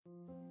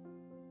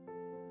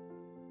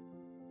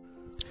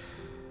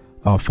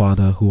Our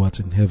Father who art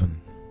in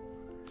heaven,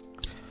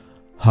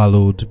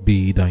 hallowed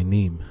be thy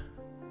name.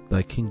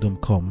 Thy kingdom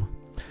come,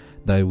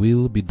 thy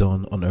will be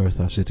done on earth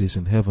as it is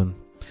in heaven.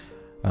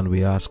 And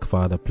we ask,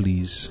 Father,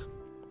 please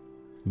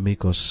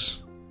make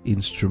us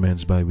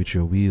instruments by which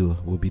your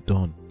will be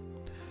done.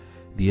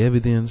 The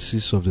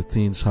evidences of the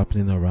things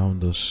happening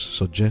around us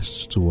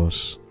suggests to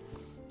us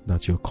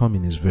that your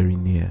coming is very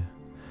near.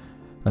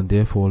 And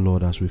therefore,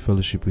 Lord, as we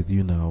fellowship with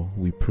you now,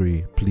 we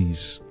pray,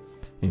 please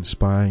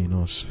inspire in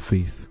us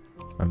faith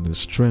and the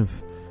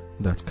strength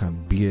that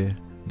can bear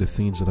the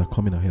things that are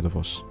coming ahead of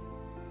us.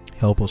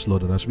 Help us,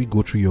 Lord, that as we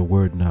go through your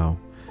word now,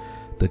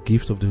 the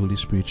gift of the Holy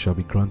Spirit shall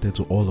be granted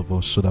to all of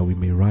us so that we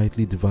may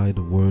rightly divide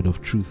the word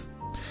of truth.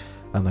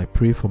 And I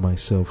pray for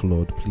myself,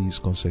 Lord, please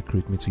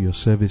consecrate me to your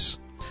service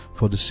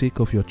for the sake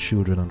of your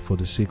children and for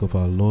the sake of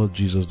our Lord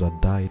Jesus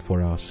that died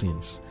for our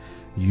sins.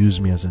 Use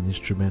me as an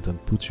instrument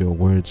and put your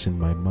words in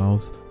my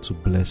mouth to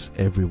bless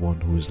everyone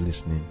who is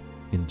listening.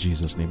 In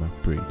Jesus' name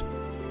I've prayed.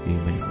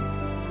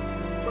 Amen.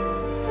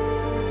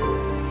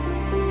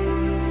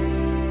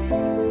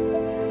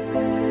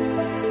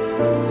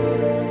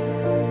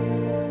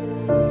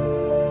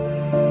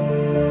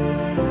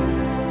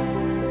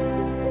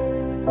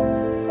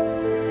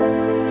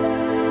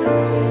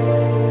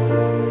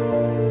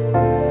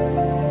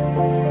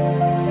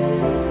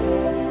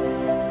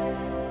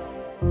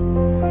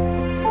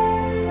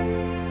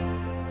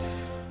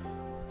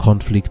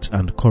 Conflict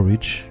and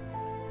Courage,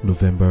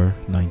 November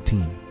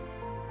 19.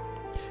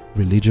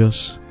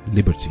 Religious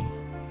Liberty.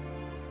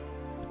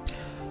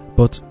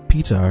 But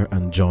Peter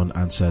and John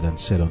answered and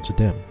said unto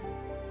them,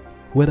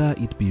 Whether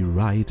it be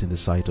right in the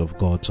sight of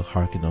God to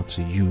hearken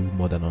unto you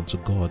more than unto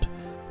God,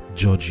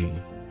 judge ye.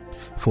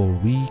 For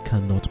we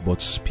cannot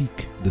but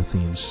speak the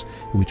things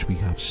which we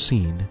have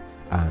seen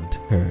and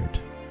heard.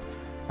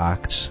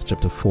 Acts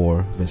chapter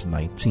 4 verse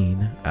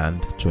 19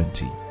 and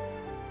 20.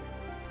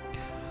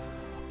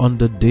 On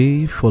the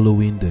day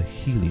following the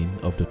healing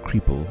of the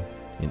cripple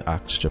in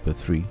Acts chapter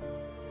 3,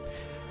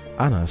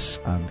 Annas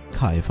and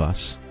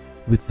Caiaphas,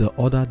 with the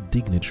other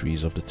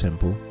dignitaries of the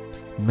temple,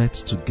 met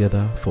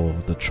together for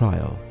the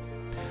trial,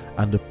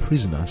 and the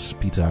prisoners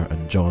Peter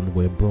and John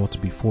were brought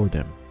before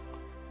them.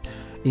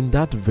 In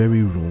that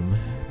very room,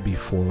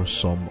 before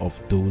some of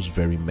those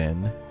very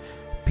men,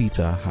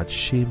 Peter had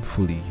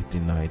shamefully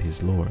denied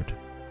his Lord.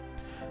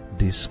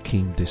 This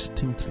came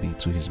distinctly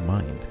to his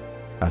mind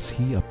as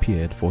he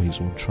appeared for his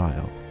own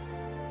trial.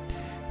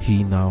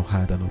 He now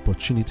had an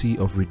opportunity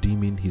of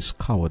redeeming his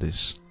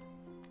cowardice.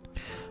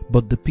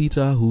 But the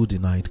Peter who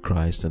denied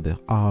Christ in the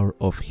hour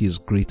of his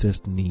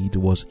greatest need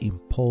was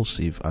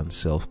impulsive and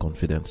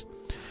self-confident,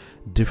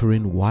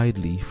 differing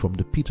widely from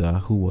the Peter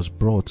who was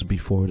brought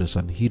before the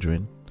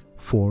Sanhedrin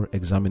for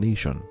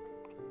examination.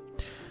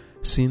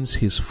 Since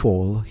his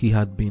fall, he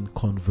had been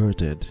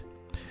converted.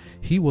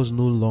 He was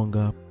no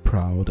longer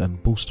proud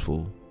and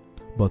boastful,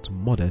 but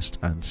modest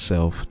and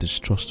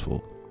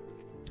self-distrustful.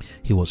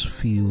 He was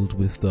filled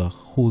with the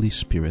Holy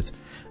Spirit,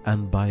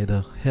 and by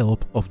the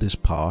help of this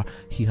power,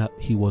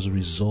 he was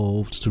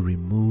resolved to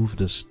remove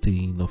the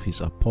stain of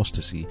his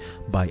apostasy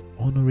by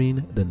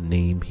honoring the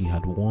name he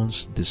had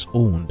once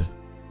disowned.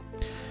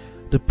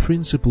 The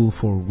principle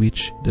for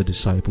which the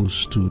disciples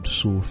stood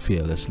so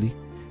fearlessly,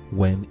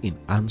 when in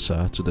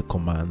answer to the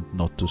command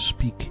not to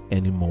speak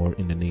any more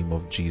in the name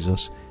of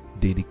Jesus,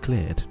 they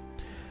declared,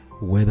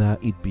 Whether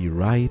it be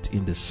right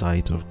in the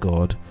sight of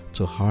God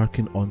to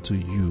hearken unto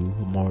you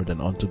more than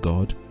unto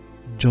God,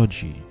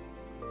 judge ye,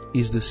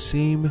 is the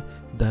same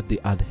that the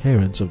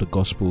adherents of the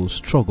gospel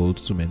struggled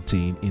to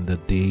maintain in the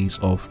days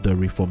of the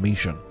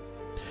Reformation.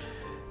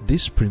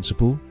 This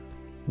principle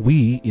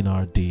we in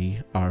our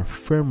day are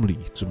firmly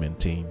to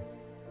maintain.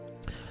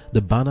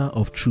 The banner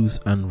of truth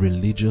and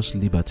religious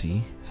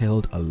liberty,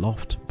 held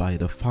aloft by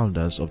the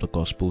founders of the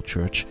Gospel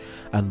Church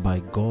and by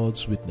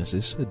God's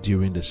witnesses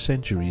during the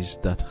centuries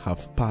that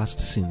have passed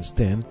since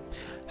then,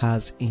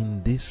 has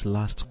in this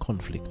last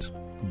conflict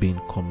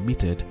been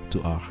committed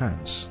to our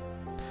hands.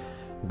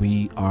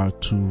 We are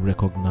to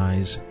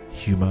recognize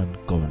human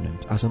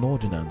government as an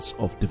ordinance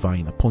of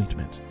divine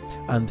appointment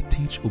and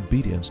teach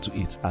obedience to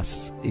it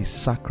as a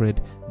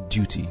sacred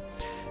duty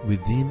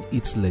within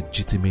its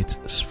legitimate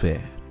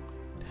sphere.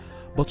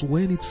 But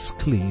when its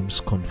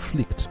claims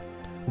conflict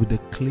with the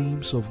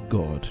claims of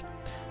God,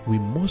 we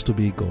must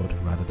obey God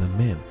rather than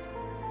men.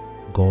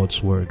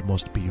 God's word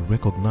must be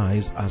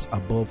recognized as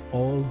above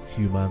all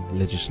human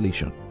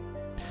legislation.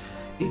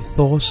 A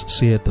thus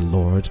saith the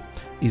Lord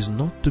is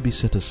not to be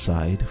set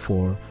aside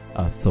for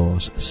a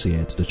thus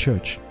saith the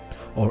church,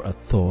 or a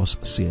thus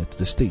saith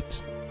the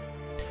state.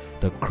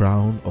 The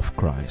crown of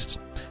Christ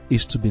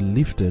is to be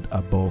lifted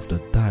above the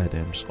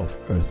diadems of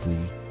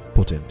earthly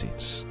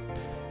potentates.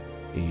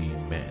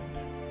 Amen.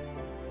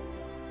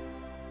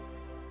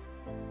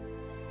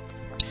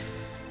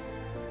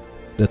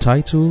 The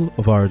title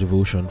of our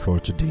devotion for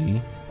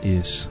today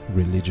is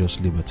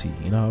Religious Liberty.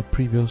 In our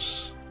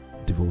previous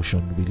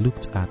devotion, we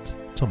looked at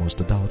Thomas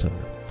the Doubter,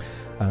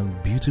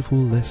 and beautiful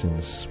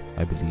lessons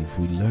I believe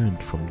we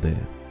learned from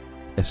there,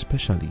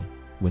 especially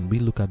when we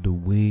look at the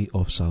way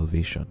of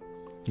salvation.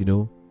 You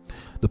know,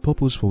 the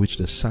purpose for which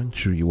the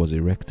sanctuary was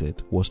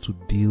erected was to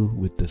deal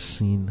with the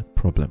sin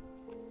problem.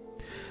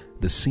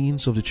 The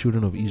sins of the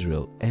children of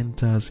Israel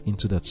enters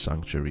into that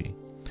sanctuary,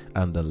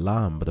 and the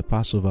lamb, the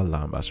Passover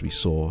lamb, as we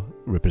saw,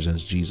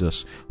 represents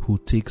Jesus, who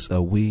takes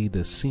away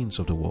the sins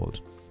of the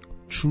world,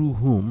 through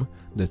whom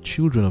the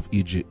children of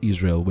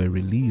Israel were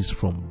released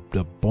from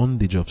the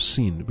bondage of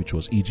sin, which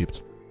was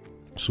Egypt.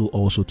 So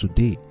also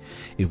today,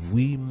 if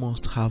we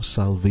must have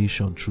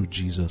salvation through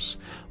Jesus,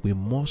 we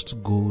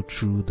must go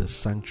through the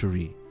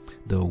sanctuary.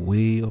 The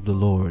way of the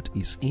Lord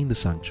is in the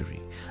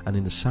sanctuary, and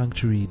in the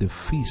sanctuary the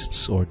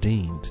feasts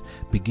ordained,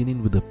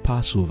 beginning with the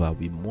Passover,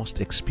 we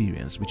must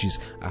experience, which is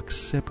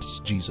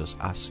accept Jesus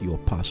as your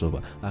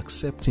Passover,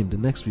 accept Him, the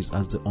next feast,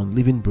 as the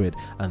unleavened bread,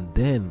 and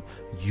then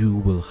you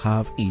will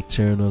have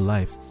eternal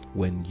life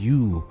when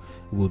you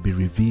will be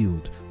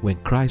revealed. When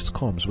Christ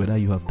comes, whether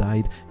you have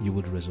died, you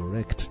would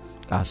resurrect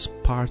as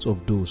part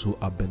of those who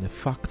are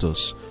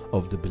benefactors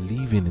of the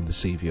believing in the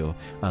Savior.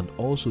 And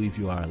also, if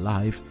you are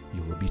alive,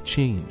 you will be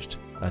changed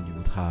and you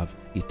would have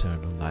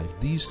eternal life.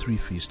 These three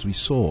feasts we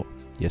saw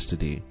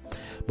yesterday.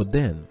 But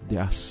then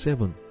there are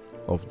 7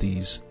 of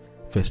these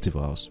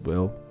festivals.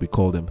 Well, we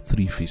call them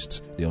 3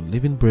 feasts: the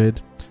unleavened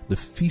bread, the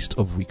Feast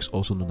of Weeks,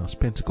 also known as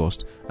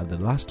Pentecost, and the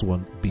last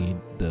one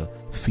being the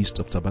Feast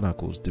of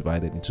Tabernacles,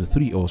 divided into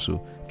 3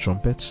 also: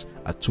 trumpets,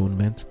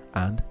 atonement,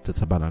 and the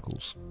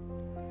tabernacles.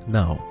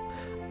 Now,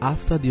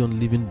 after the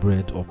unleavened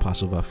bread or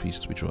Passover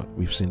feast, which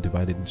we've seen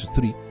divided into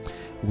 3,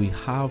 we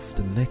have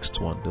the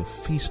next one, the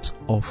Feast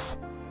of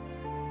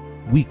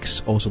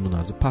Weeks, also known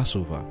as the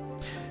Passover.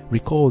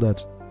 Recall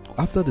that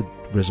after the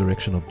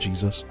resurrection of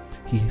Jesus,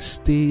 He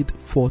stayed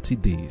 40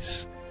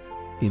 days,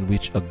 in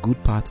which a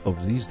good part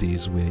of these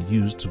days were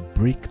used to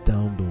break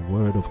down the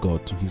Word of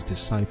God to His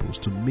disciples,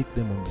 to make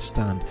them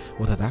understand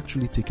what had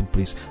actually taken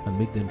place and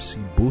make them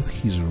see both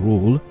His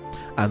role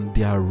and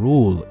their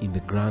role in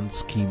the grand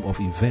scheme of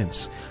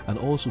events. And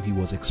also He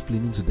was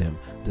explaining to them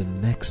the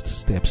next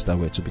steps that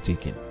were to be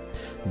taken.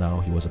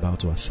 Now He was about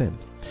to ascend.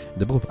 In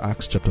the book of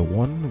Acts chapter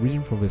 1,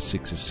 reading from verse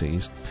 6, it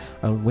says,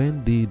 "And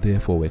when they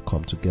therefore were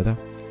come together,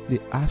 they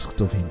asked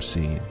of Him,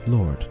 saying,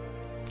 Lord,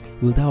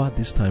 wilt thou at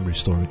this time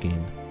restore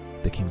again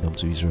the kingdom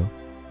to Israel?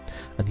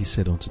 And He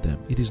said unto them,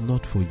 It is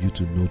not for you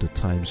to know the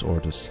times or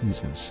the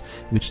seasons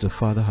which the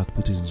Father hath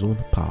put in His own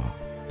power."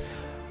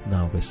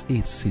 Now verse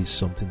 8 says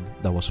something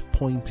that was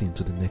pointing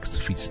to the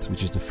next feast,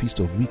 which is the Feast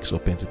of Weeks or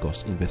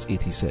Pentecost. In verse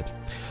 8 He said,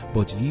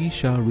 "But ye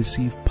shall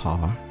receive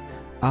power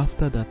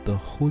after that the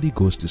Holy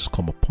Ghost is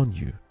come upon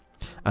you,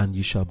 and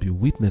ye shall be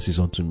witnesses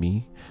unto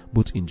me,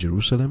 both in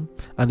Jerusalem,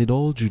 and in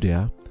all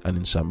Judea, and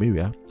in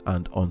Samaria,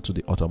 and unto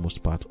the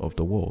uttermost part of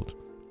the world."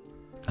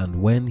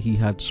 And when He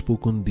had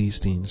spoken these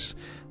things,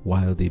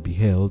 while they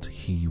beheld,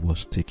 He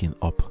was taken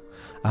up,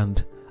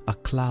 and a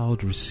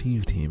cloud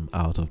received Him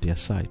out of their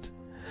sight.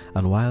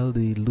 And while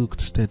they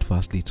looked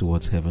steadfastly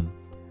towards heaven,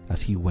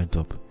 as He went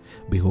up,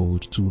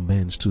 behold, 2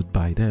 men stood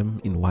by them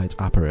in white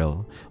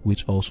apparel,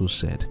 which also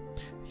said,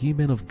 Ye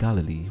men of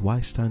Galilee, why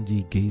stand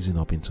ye gazing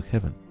up into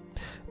heaven?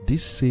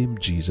 This same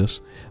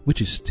Jesus,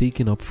 which is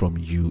taken up from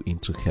you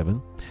into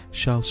heaven,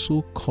 shall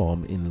so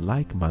come in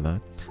like manner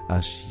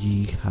as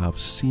ye have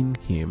seen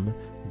Him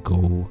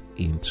go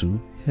into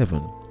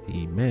heaven.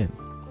 Amen.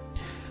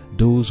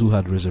 Those who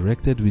had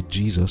resurrected with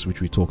Jesus,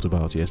 which we talked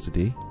about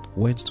yesterday,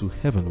 went to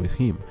heaven with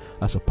Him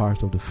as a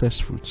part of the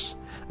first fruits,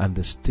 and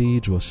the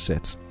stage was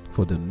set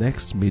for the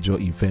next major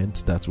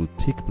event that will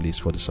take place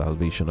for the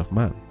salvation of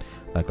man.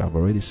 Like I've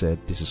already said,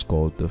 this is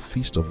called the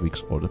Feast of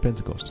Weeks or the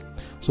Pentecost.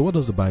 So what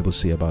does the Bible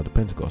say about the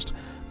Pentecost?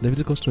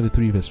 Leviticus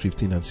 23 verse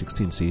 15 and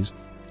 16 says,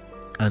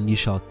 "And ye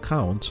shall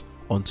count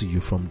unto you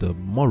from the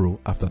morrow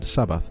after the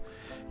Sabbath."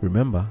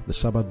 Remember, the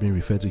Sabbath being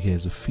referred to here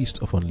is the Feast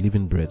of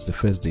Unleavened Bread, the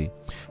first day.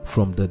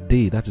 "From the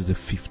day," that is the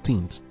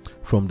 15th,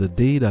 "from the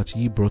day that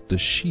ye brought the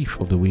sheaf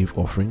of the wave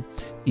offering,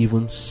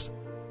 even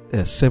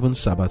 7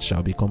 Sabbaths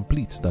shall be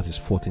complete." That is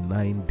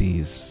 49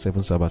 days.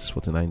 7 Sabbaths,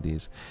 49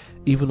 days.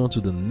 "Even unto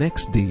the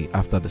next day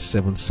after the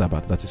 7th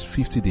Sabbath," that is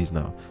 50 days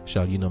now,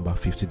 "shall ye number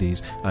 50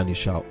 days, and ye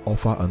shall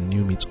offer a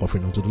new meat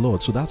offering unto the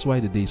Lord." So that's why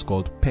the day is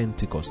called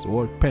Pentecost. The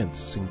word Pent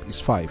is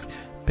 5.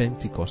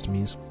 Pentecost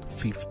means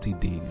 50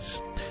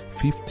 days.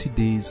 50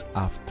 days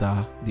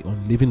after the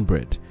unleavened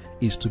bread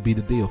is to be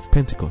the day of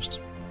Pentecost.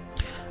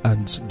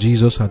 And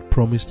Jesus had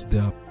promised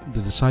the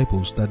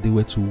disciples that they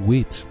were to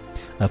wait,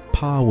 that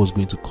power was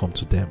going to come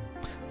to them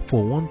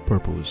for one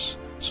purpose,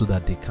 so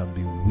that they can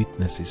be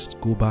witnesses.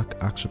 Go back,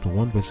 Acts chapter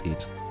 1 verse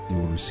 8. "You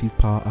will receive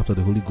power after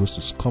the Holy Ghost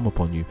is come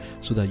upon you,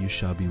 so that you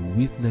shall be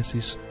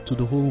witnesses to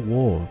the whole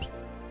world."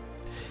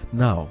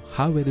 Now,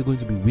 how were they going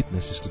to be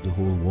witnesses to the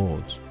whole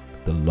world?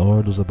 The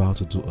Lord was about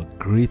to do a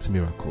great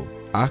miracle.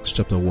 Acts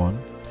chapter 1,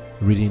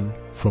 reading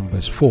from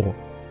verse 4.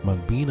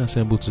 "And being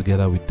assembled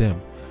together with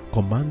them,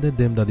 commanded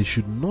them that they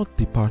should not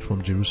depart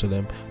from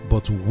Jerusalem,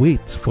 but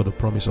wait for the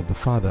promise of the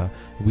Father,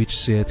 which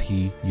saith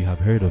He, Ye have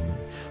heard of me.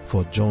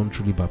 For John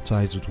truly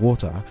baptized with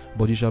water,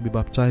 but ye shall be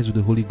baptized with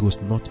the Holy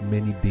Ghost not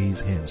many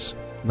days hence.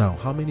 Now,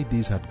 how many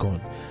days had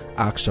gone?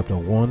 Acts chapter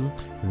 1,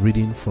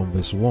 reading from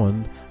verse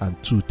 1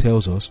 and 2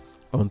 tells us,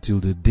 until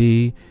the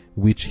day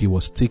which he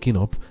was taken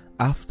up,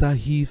 after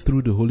he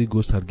through the Holy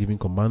Ghost had given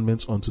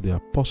commandments unto the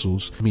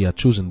apostles he had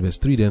chosen. Verse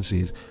 3 then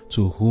says,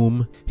 to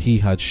whom he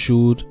had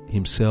showed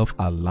himself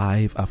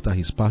alive after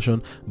his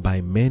passion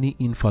by many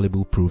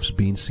infallible proofs,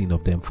 being seen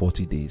of them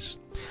 40 days.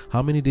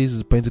 How many days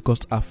is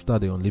Pentecost after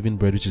the unleavened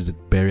bread, which is the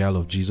burial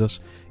of Jesus?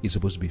 It's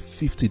supposed to be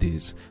 50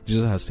 days.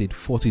 Jesus has said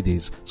 40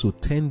 days. So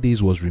 10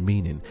 days was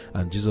remaining.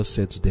 And Jesus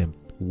said to them,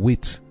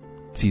 wait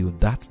till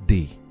that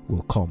day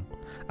will come,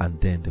 and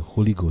then the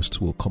Holy Ghost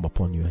will come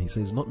upon you. And he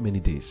says, not many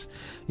days.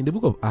 In the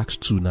book of Acts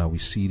 2 now, we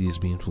see this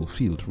being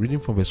fulfilled. Reading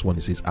from verse 1,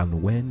 it says,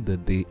 and when the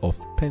day of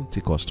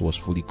Pentecost was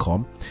fully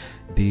come,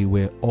 they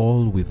were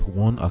all with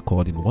one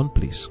accord in one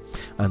place.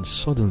 And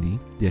suddenly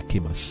there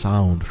came a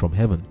sound from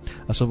heaven,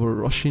 as of a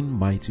rushing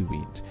mighty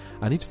wind,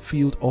 and it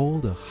filled all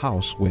the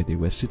house where they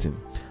were sitting.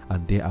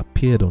 And there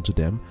appeared unto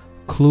them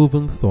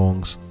cloven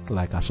tongues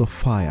like as of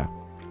fire,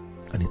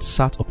 and it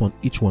sat upon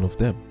each of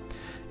them.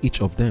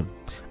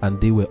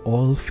 And they were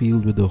all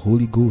filled with the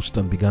Holy Ghost,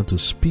 and began to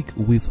speak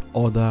with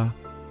other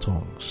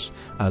tongues,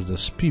 as the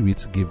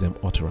Spirit gave them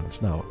utterance.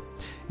 Now,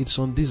 it's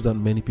on this that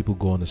many people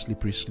go on a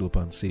slippery slope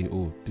and say,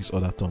 oh, these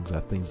other tongues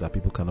are things that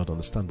people cannot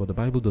understand. But the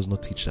Bible does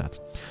not teach that.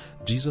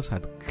 Jesus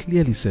had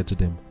clearly said to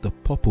them the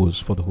purpose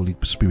for the Holy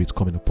Spirit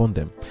coming upon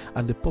them.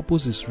 And the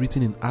purpose is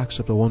written in Acts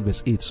chapter 1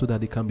 verse 8, so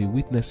that they can be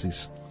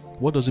witnesses.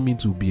 What does it mean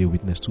to be a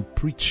witness? To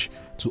preach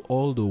to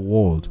all the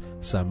world,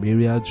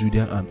 Samaria,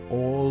 Judea, and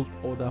all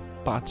other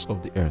parts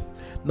of the earth.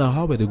 Now,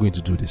 how were they going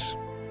to do this?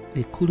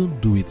 They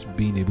couldn't do it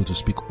being able to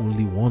speak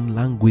only one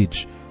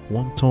language,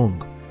 one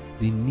tongue.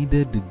 They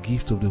needed the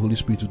gift of the Holy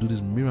Spirit to do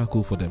this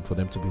miracle for them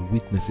to be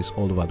witnesses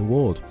all over the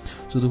world.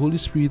 So the Holy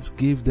Spirit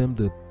gave them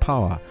the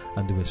power,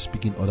 and they were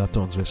speaking other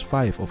tongues. Verse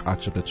 5 of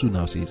Acts chapter 2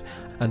 now says,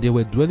 and there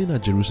were dwelling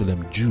at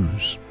Jerusalem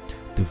Jews,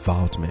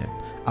 devout men,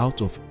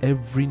 out of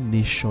every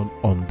nation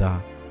under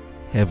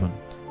heaven.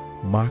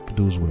 Mark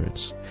those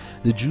words.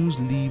 The Jews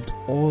lived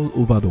all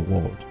over the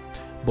world,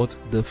 but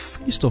the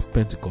feast of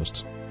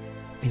Pentecost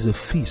is a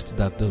feast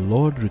that the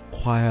Lord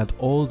required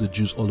all the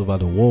Jews all over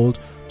the world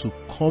to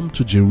come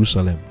to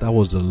Jerusalem. That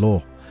was the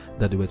law,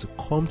 that they were to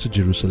come to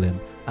Jerusalem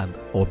and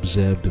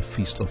observe the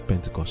feast of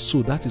Pentecost.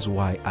 So that is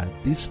why at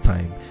this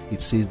time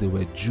it says there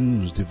were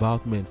Jews,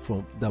 devout men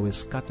that were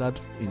scattered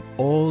in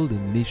all the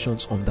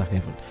nations under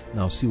heaven.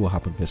 Now see what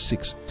happened. Verse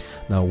 6.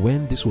 Now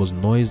when this was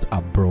noised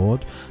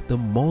abroad, the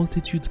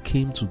multitude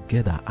came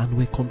together and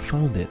were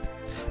confounded,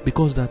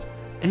 because that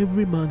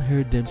every man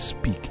heard them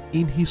speak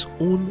in his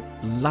own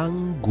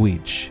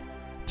language.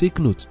 Take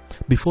note,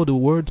 before the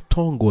word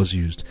tongue was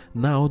used,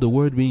 now the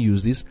word being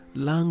used is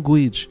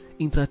language,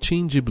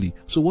 interchangeably.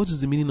 So what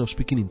is the meaning of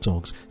speaking in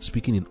tongues?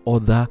 Speaking in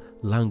other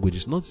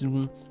languages, not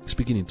even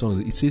speaking in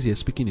tongues. It says here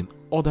speaking in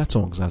other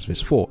tongues, as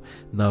verse 4.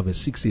 Now verse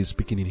 6 says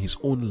speaking in his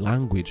own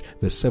language.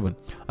 Verse 7,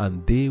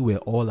 and they were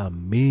all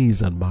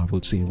amazed and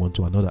marveled, saying one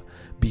to another,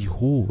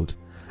 behold,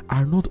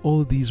 are not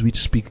all these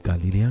which speak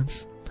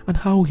Galileans? And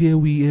how hear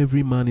we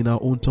every man in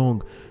our own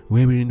tongue,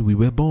 wherein we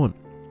were born?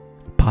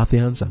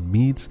 Parthians and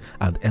Medes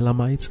and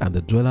Elamites and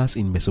the dwellers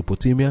in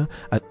Mesopotamia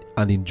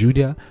and in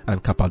Judea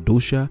and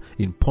Cappadocia,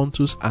 in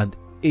Pontus and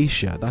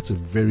Asia. That's a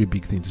very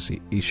big thing to say.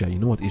 Asia, you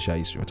know what Asia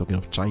is? We're talking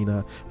of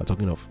China, we're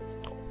talking of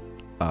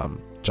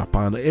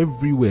Japan,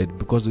 everywhere,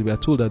 because we are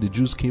told that the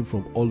Jews came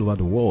from all over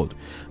the world.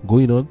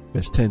 Going on,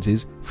 verse 10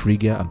 says,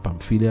 Phrygia and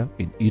Pamphylia,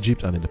 in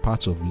Egypt and in the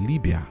parts of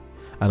Libya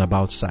and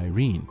about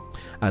Cyrene,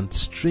 and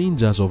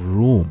strangers of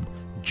Rome,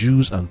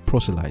 Jews and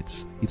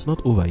proselytes. It's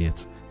not over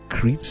yet.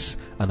 Cretes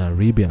and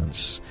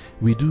Arabians,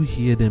 we do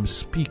hear them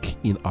speak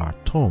in our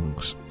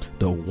tongues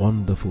the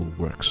wonderful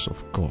works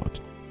of God.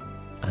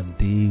 And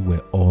they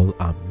were all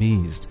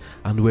amazed,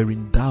 and were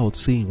in doubt,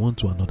 saying one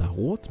to another,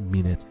 what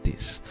meaneth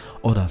this?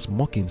 Others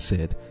mocking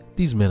said,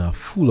 these men are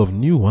full of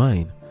new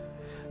wine.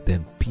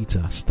 Then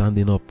Peter,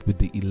 standing up with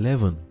the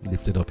 11,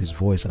 lifted up his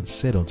voice and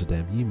said unto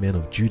them, ye men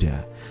of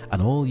Judea,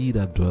 and all ye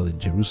that dwell in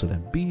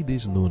Jerusalem, be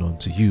this known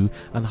unto you,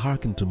 and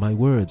hearken to my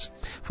words.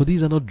 For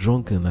these are not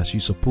drunken as you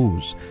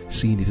suppose,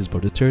 seeing it is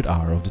but the 3rd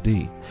hour of the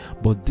day.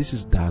 But this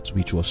is that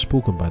which was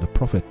spoken by the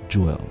prophet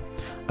Joel.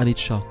 And it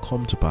shall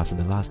come to pass in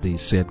the last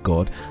days, said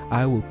God,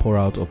 I will pour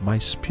out of my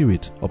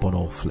spirit upon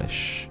all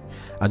flesh.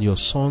 And your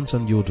sons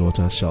and your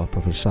daughters shall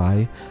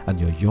prophesy, and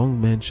your young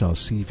men shall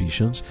see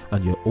visions,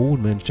 and your old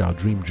men shall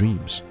dream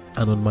dreams.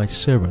 And on my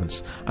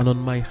servants and on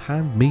my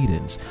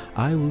handmaidens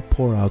I will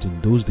pour out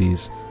in those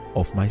days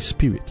of my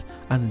spirit,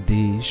 and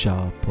they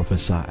shall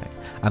prophesy.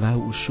 And I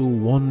will show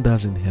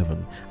wonders in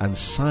heaven, and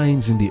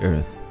signs in the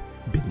earth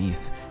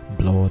beneath,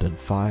 blood and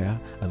fire,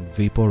 and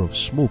vapor of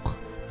smoke.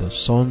 The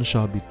sun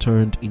shall be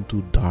turned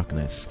into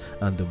darkness,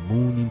 and the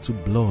moon into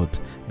blood,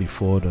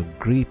 before the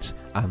great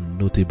and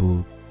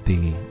notable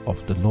day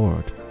of the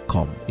Lord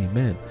come.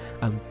 Amen.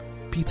 And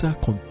Peter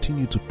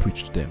continued to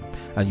preach to them.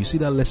 And you see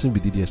that lesson we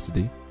did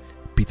yesterday?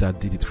 Peter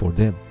did it for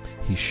them.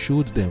 He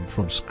showed them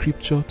from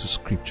scripture to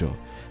scripture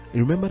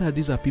Remember that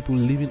these are people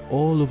living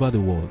all over the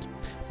world.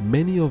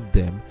 Many of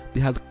them, they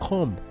had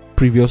come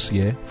previous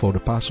year for the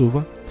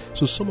Passover.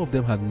 So some of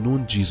them had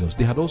known Jesus.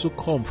 They had also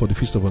come for the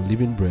Feast of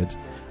Unleavened Bread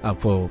and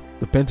for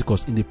the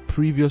Pentecost in the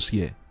previous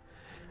year.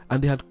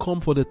 And they had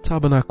come for the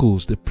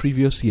tabernacles the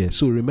previous year.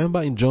 So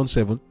remember in John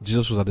 7,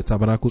 Jesus was at the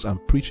tabernacles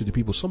and preached to the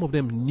people. Some of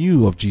them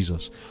knew of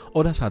Jesus.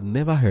 Others had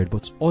never heard,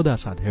 but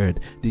others had heard.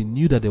 They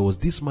knew that there was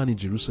this man in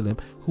Jerusalem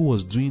who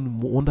was doing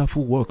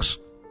wonderful works.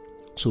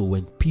 So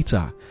when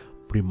Peter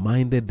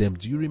reminded them,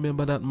 do you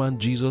remember that man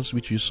Jesus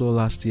which you saw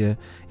last year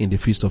in the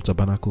Feast of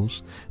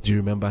Tabernacles? Do you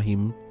remember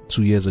him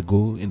 2 years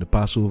ago in the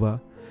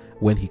Passover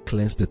when he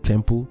cleansed the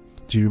temple?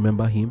 Do you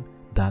remember him?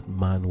 That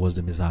man was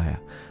the Messiah.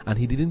 And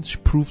he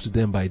didn't prove to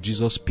them by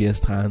Jesus'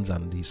 pierced hands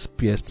and his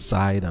pierced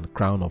side and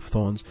crown of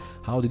thorns.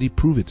 How did he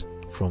prove it?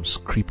 From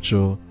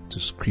scripture to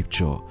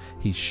scripture.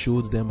 He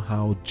showed them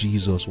how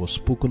Jesus was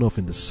spoken of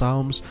in the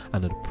Psalms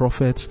and the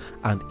prophets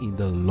and in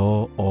the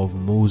law of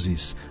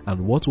Moses. And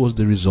what was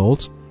the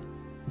result?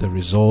 The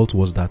result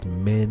was that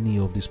many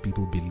of these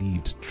people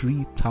believed.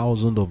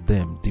 3,000 of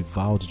them,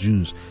 devout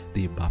Jews,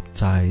 they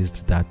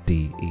baptized that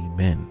day.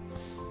 Amen.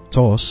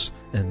 Thus,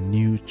 a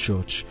new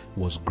church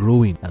was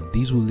growing, and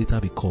these will later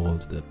be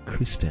called the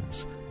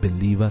Christians,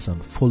 believers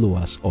and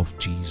followers of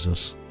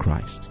Jesus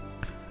Christ.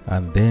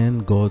 And then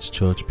God's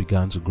church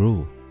began to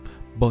grow.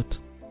 But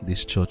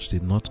this church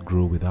did not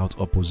grow without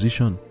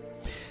opposition.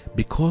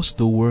 Because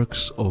the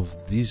works of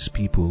these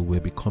people were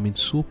becoming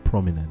so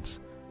prominent,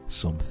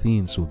 some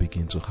things will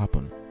begin to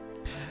happen.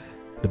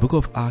 The book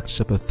of Acts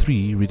chapter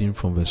 3, reading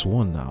from verse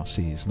 1 now,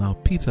 says, Now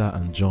Peter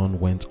and John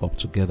went up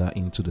together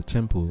into the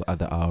temple at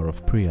the hour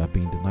of prayer,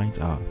 being the 9th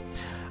hour.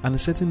 And a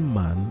certain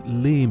man,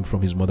 lame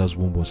from his mother's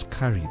womb, was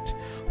carried,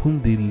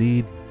 whom they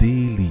laid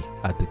daily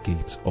at the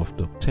gate of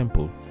the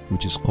temple,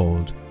 which is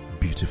called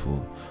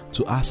Beautiful,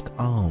 to ask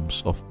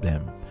alms of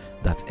them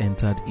that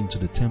entered into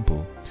the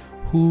temple,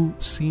 who,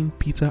 seeing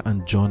Peter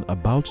and John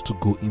about to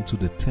go into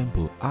the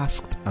temple,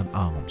 asked an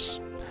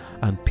alms.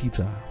 And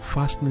Peter,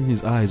 fastening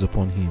his eyes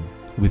upon him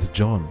with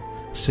John,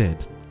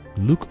 said,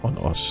 Look on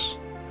us.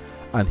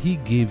 And he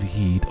gave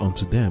heed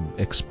unto them,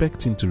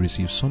 expecting to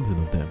receive something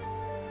of them.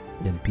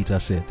 Then Peter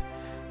said,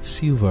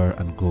 Silver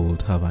and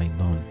gold have I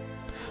none,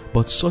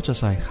 but such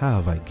as I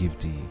have I give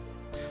thee.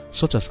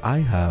 Such as I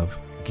have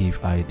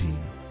give I thee.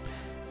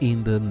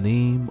 In the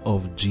name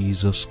of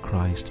Jesus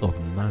Christ of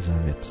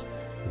Nazareth,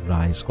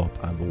 rise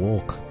up and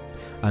walk.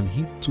 And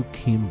he took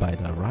him by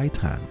the right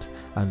hand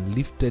and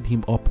lifted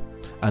him up,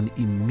 and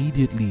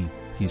immediately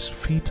his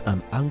feet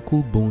and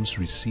ankle bones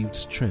received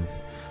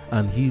strength,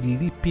 and he,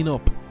 leaping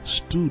up,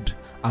 stood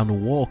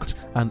and walked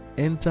and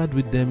entered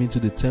with them into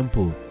the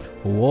temple,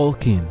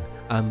 walking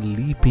and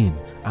leaping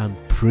and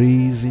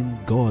praising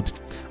God.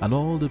 And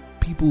all the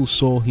people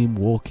saw him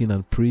walking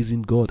and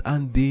praising God,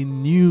 and they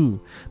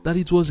knew that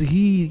it was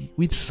he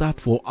which sat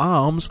for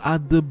alms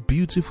at the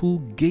beautiful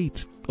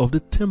gate of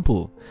the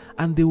temple,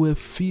 and they were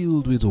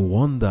filled with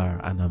wonder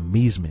and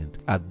amazement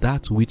at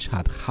that which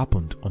had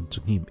happened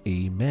unto him.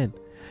 Amen.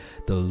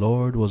 The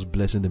Lord was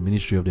blessing the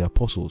ministry of the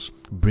apostles,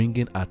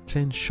 bringing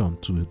attention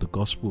to the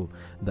gospel,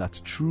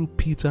 that through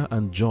Peter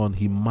and John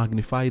he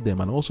magnified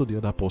them, and also the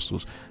other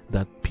apostles,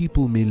 that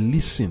people may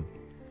listen.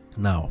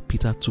 Now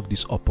Peter took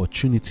this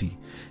opportunity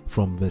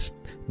from verse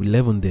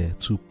 11 there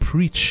to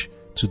preach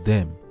to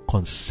them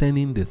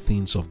concerning the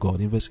things of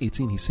God. In verse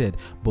 18 he said,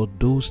 But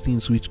those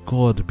things which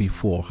God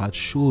before had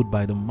showed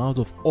by the mouth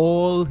of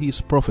all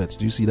his prophets.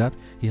 Do you see that?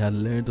 He had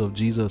learned of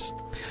Jesus,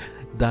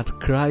 that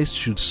Christ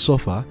should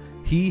suffer,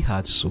 he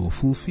had so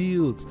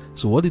fulfilled.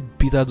 So what did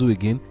Peter do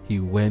again? He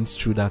went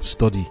through that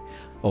study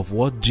of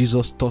what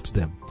Jesus taught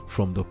them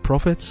from the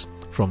prophets,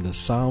 from the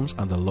Psalms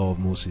and the law of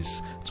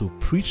Moses, to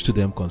preach to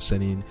them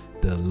concerning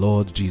the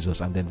Lord Jesus.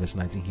 And then verse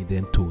 19, he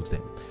then told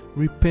them,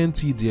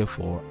 Repent ye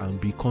therefore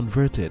and be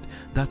converted,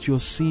 that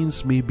your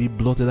sins may be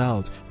blotted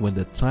out, when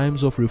the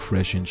times of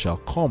refreshing shall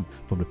come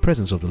from the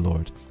presence of the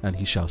Lord, and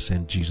he shall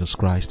send Jesus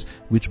Christ,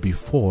 which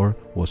before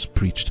was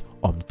preached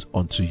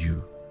unto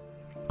you,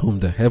 whom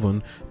the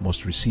heaven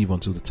must receive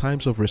until the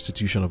times of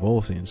restitution of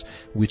all things,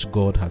 which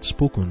God had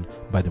spoken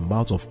by the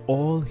mouth of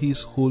all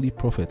his holy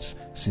prophets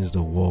since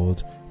the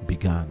world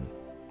began.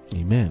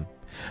 Amen.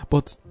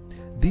 But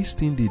this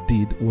thing they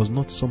did was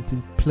not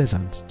something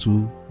pleasant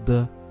to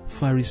the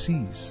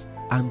Pharisees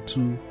and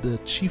to the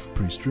chief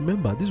priests.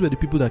 Remember, these were the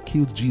people that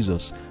killed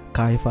Jesus: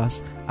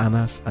 Caiaphas,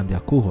 Annas, and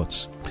their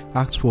cohorts.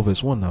 Acts 4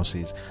 verse 1 now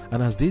says,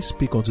 And as they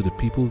spake unto the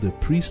people, the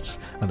priests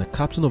and the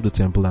captain of the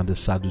temple and the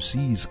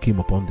Sadducees came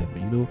upon them.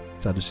 You know,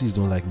 Sadducees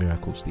don't like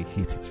miracles, they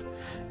hate it.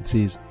 It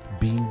says,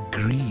 being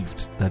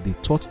grieved that they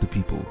taught the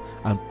people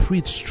and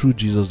preached through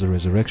Jesus the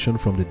resurrection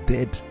from the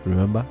dead.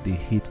 Remember, they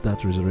hate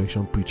that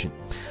resurrection preaching.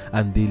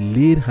 And they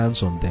laid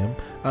hands on them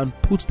and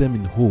put them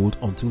in hold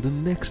until the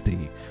next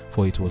day,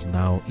 for it was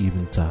now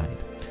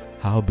eventide.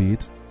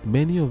 Howbeit,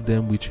 many of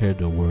them which heard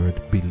the word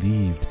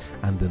believed,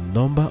 and the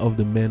number of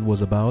the men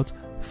was about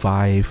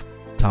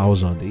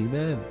 5,000.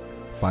 Amen.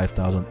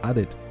 5,000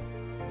 added.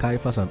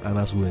 Caiaphas and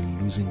Annas were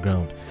losing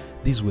ground.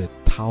 These were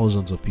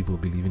thousands of people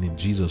believing in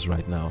Jesus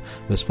right now.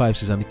 Verse 5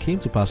 says, and it came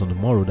to pass on the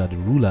morrow that the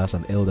rulers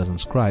and elders and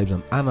scribes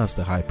and Annas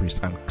the high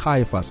priest and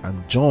Caiaphas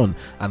and John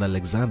and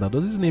Alexander.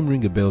 Does his name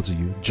ring a bell to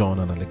you? John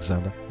and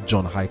Alexander.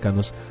 John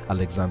Hyrcanus,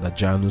 Alexander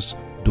Janus.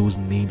 Those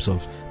names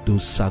of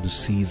those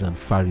Sadducees and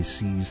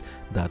Pharisees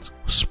that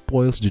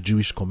spoiled the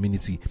Jewish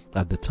community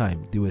at the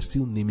time. They were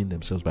still naming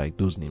themselves by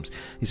those names.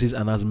 He says,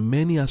 and as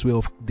many as were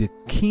of the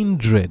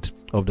kindred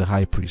of the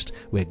high priest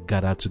were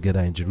gathered together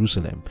in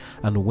Jerusalem.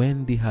 And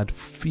when they had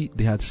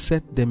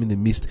set them in the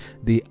midst,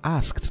 they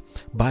asked,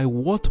 by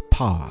what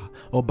power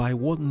or by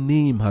what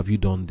name have you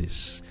done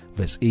this?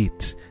 Verse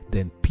 8,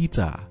 then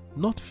Peter,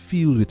 not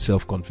filled with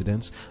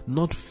self-confidence,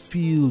 not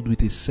filled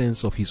with a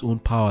sense of his own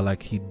power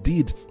like he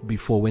did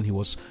before when he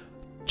was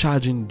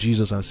charging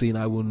Jesus and saying,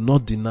 I will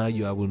not deny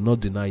you, I will not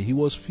deny you. He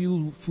was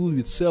filled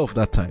with self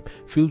that time,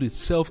 filled with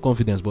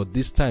self-confidence. But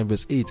this time,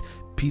 verse 8,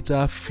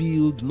 Peter,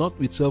 filled not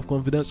with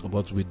self-confidence,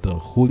 but with the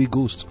Holy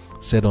Ghost,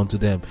 said unto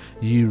them,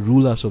 ye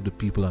rulers of the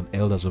people and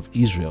elders of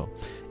Israel,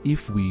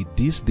 if we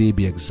this day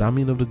be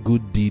examined of the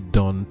good deed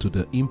done to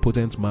the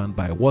impotent man,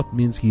 by what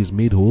means he is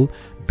made whole,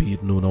 be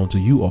it known unto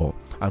you all,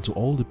 and to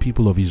all the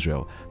people of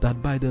Israel,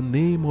 that by the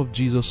name of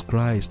Jesus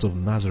Christ of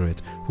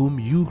Nazareth, whom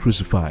you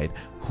crucified,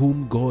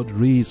 whom God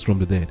raised from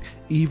the dead,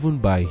 even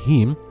by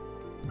him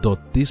doth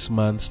this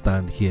man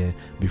stand here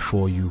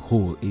before you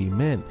whole.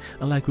 Amen.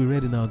 And like we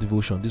read in our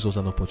devotion, this was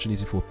an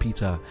opportunity for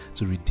Peter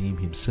to redeem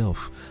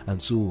himself. And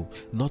so,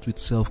 not with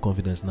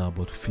self-confidence now,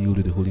 but filled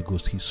with the Holy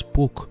Ghost, he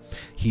spoke.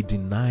 He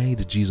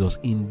denied Jesus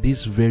in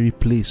this very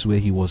place where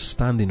he was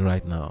standing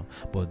right now.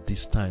 But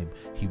this time,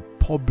 he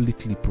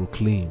publicly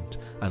proclaimed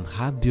and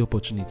had the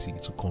opportunity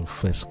to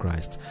confess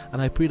Christ.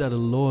 And I pray that the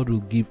Lord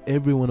will give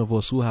every one of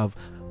us who have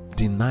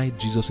denied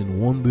Jesus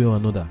in one way or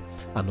another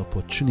an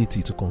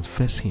opportunity to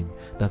confess him,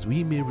 that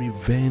we may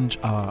revenge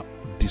our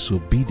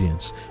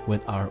disobedience when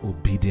our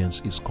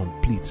obedience is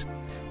complete.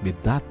 May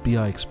that be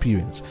our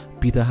experience.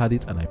 Peter had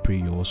it, and I pray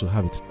you also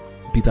have it.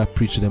 Peter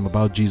preached to them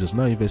about Jesus.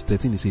 Now in verse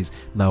 13 he says,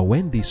 now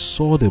when they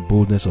saw the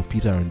boldness of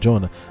Peter and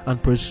John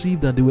and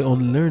perceived that they were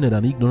unlearned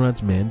and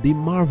ignorant men, they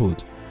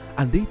marveled,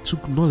 and they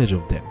took knowledge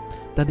of them,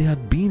 that they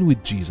had been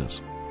with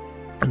Jesus.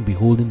 And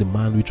beholding the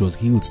man which was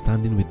healed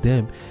standing with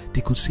them,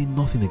 they could say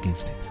nothing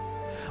against it.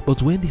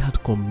 But when they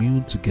had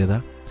communed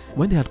together,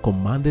 when they had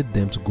commanded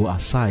them to go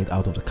aside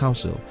out of the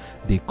council,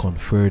 they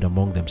conferred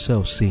among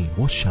themselves, saying,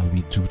 what shall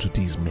we do to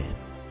these men?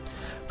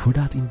 For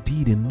that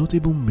indeed a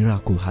notable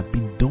miracle had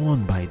been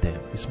done by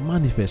them, is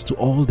manifest to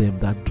all them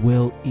that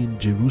dwell in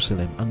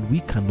Jerusalem, and we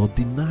cannot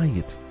deny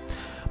it.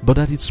 But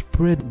that it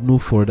spread no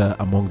further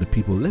among the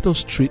people, let us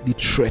straitly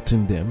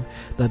threaten them,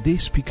 that they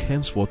speak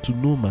henceforth to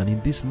no man in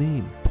this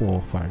name.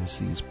 Poor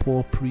Pharisees,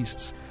 poor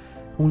priests,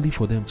 only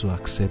for them to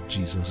accept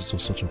Jesus. It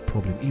was such a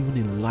problem, even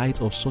in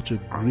light of such a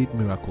great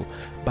miracle.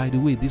 By the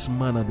way, this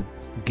man at the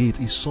gate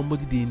is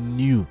somebody they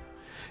knew.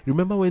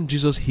 Remember when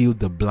Jesus healed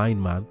the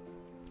blind man?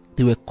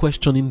 They were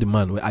questioning the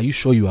man, are you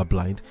sure you are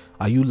blind?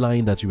 Are you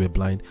lying that you were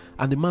blind?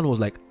 And the man was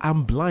like,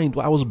 I'm blind.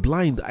 I was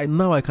blind.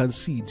 Now I can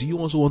see. Do you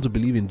also want to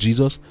believe in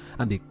Jesus?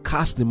 And they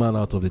cast the man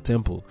out of the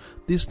temple.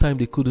 This time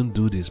they couldn't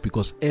do this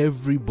because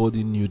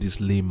everybody knew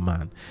this lame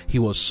man. He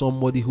was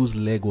somebody whose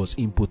leg was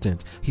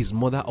impotent. His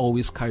mother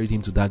always carried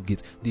him to that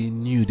gate. They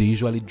knew. They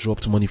usually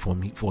dropped money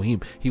for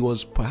him. He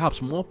was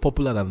perhaps more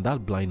popular than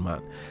that blind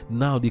man.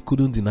 Now they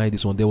couldn't deny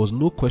this one. There was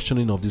no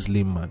questioning of this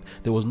lame man.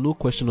 There was no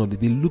question of it.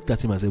 They looked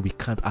at him and said, we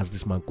can't ask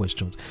this man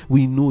questions.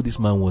 We know this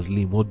man was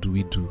lame. What do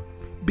we do?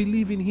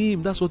 Believe in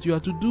him. That's what you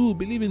have to do.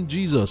 Believe in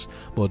Jesus.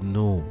 But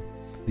no,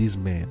 these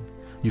men,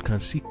 you can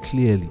see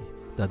clearly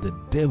that the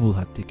devil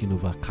had taken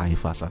over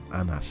Caiaphas and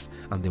Annas,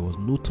 and there was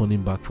no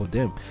turning back for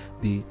them.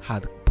 They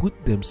had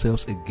put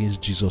themselves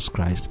against Jesus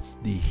Christ.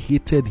 They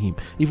hated him,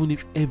 even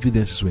if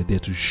evidences were there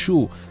to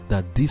show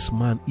that this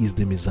man is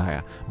the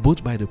Messiah,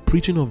 both by the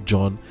preaching of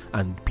John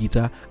and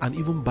Peter, and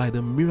even by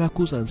the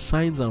miracles and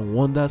signs and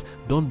wonders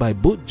done by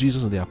both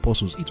Jesus and the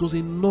apostles. It was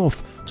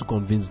enough to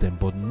convince them.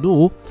 But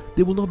no,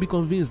 they will not be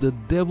convinced. The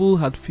devil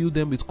had filled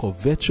them with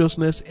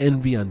covetousness,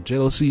 envy, and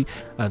jealousy,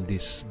 and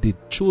they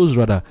chose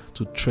rather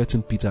to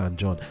threaten Peter and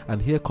John.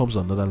 And here comes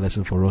another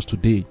lesson for us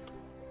today,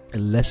 a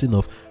lesson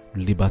of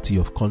liberty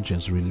of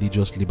conscience,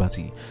 religious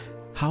liberty.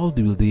 How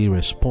will they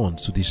respond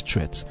to this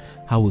threat?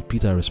 How will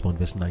Peter respond?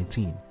 Verse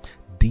 19.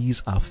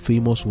 These are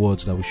famous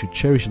words that we should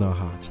cherish in our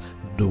hearts,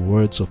 the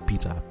words of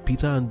Peter.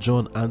 Peter and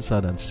John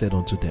answered and said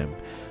unto them,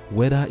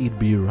 whether it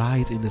be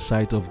right in the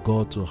sight of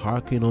God to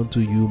hearken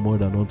unto you more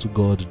than unto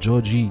God,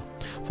 judge ye.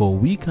 For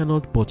we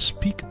cannot but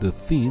speak the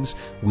things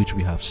which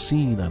we have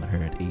seen and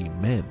heard.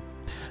 Amen.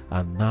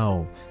 And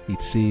now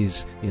it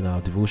says in our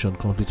devotion,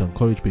 Conflict and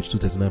Courage, page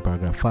 239,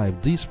 paragraph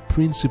 5, this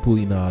principle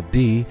in our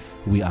day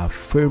we are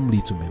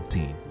firmly to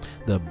maintain.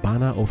 The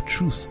banner of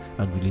truth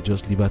and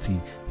religious liberty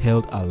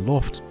held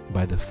aloft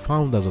by the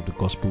founders of the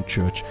gospel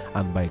church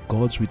and by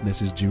God's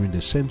witnesses during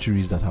the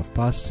centuries that have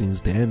passed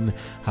since then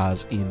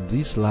has in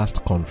this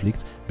last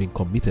conflict been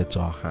committed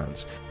to our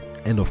hands.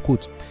 End of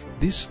quote.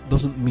 This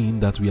doesn't mean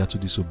that we are to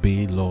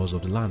disobey laws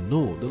of the land.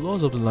 No, the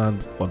laws of the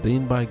land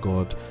ordained by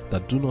God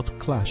that do not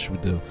clash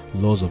with the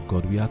laws of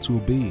God, we are to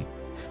obey.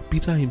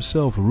 Peter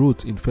himself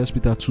wrote in 1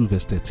 Peter 2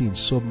 verse 13,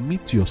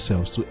 "Submit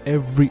yourselves to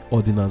every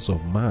ordinance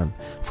of man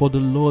for the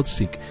Lord's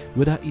sake,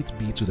 whether it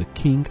be to the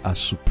king as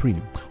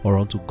supreme, or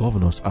unto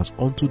governors as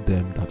unto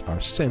them that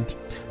are sent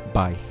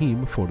by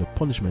him for the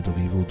punishment of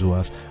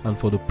evildoers, and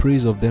for the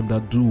praise of them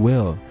that do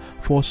well.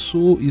 For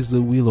so is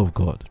the will of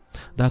God,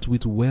 that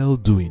with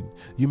well-doing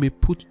you may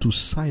put to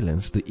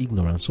silence the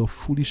ignorance of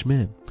foolish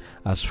men,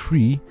 as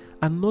free,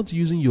 and not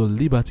using your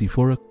liberty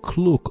for a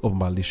cloak of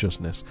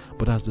maliciousness,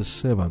 but as the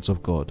servants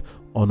of God.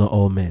 Honor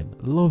all men,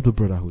 love the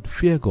brotherhood,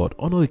 fear God,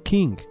 honor the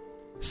king.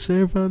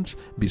 Servants,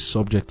 be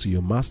subject to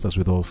your masters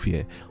with all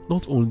fear,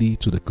 not only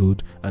to the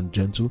good and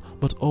gentle,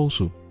 but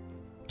also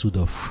to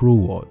the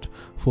froward,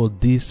 for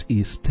this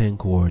is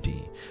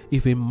thankworthy.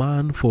 If a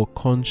man for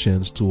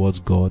conscience towards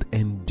God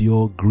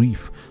endure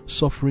grief,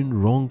 suffering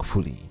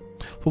wrongfully.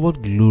 For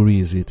what glory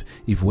is it,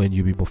 if when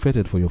you be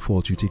buffeted for your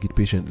fault you take it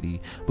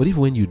patiently? But if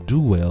when you do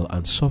well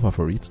and suffer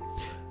for it,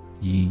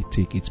 ye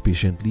take it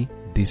patiently,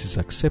 this is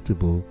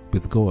acceptable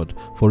with God.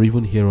 For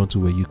even hereunto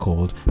were ye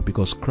called,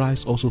 because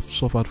Christ also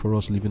suffered for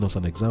us, leaving us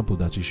an example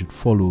that you should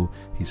follow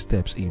his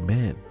steps.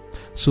 Amen.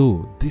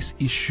 So this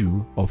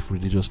issue of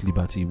religious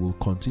liberty will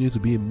continue to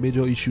be a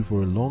major issue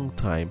for a long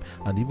time,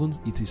 and even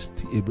it is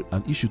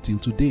an issue till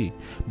today.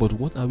 But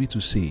what are we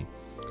to say?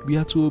 We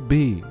are to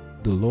obey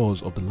the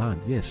laws of the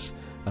land. Yes,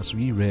 as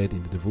we read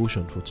in the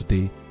devotion for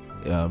today,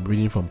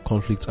 reading from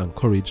Conflict and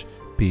Courage,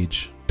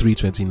 page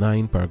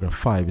 329, paragraph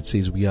 5, it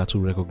says, "We are to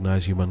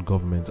recognize human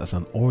government as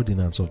an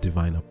ordinance of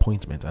divine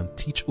appointment and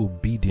teach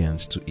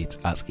obedience to it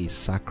as a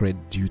sacred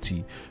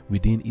duty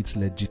within its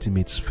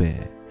legitimate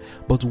sphere.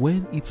 But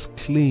when its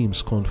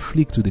claims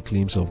conflict with the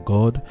claims of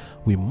God,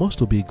 we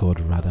must obey God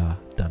rather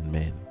than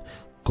men.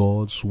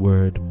 God's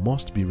word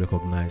must be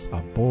recognized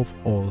above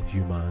all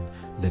human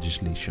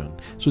legislation."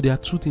 So there are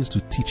two things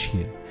to teach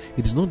here.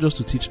 It is not just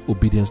to teach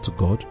obedience to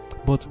God,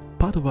 but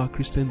part of our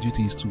Christian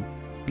duty is to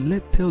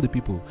tell the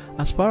people,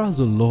 as far as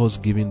the laws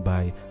given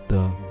by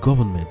the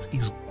government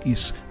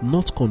is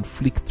not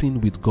conflicting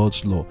with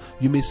God's law.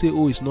 You may say,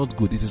 oh, it's not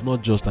good, it is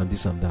not just, and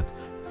this and that.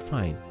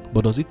 Fine.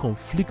 But does it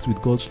conflict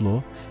with God's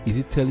law? Is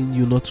it telling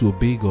you not to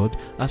obey God?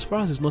 As far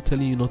as it's not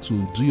telling you not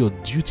to do your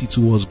duty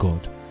towards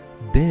God,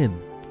 then,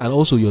 and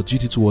also your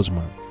duty towards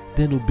man,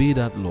 then obey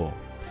that law.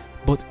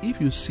 But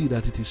if you see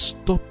that it is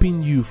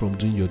stopping you from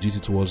doing your duty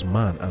towards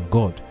man and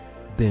God,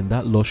 then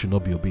that law should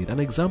not be obeyed. An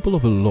example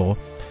of a law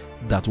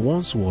that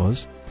once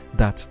was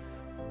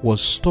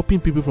stopping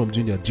people from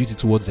doing their duty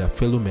towards their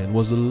fellow men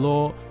was the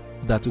law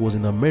that was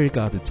in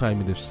America at the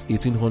time in the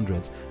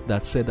 1800s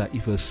that said that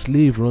if a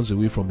slave runs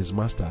away from his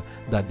master,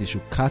 that they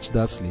should catch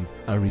that slave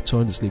and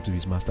return the slave to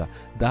his master.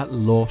 That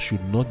law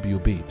should not be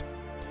obeyed.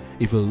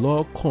 If a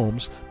law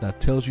comes that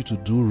tells you to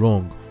do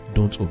wrong,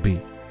 don't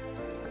obey.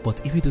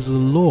 But if it is a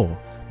law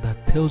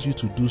that tells you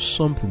to do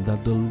something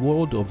that the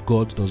word of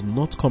God does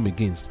not come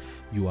against,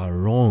 you are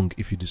wrong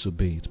if you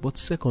disobey it. But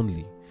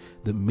secondly,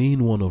 the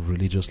main one of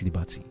religious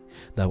liberty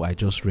that I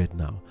just read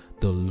now,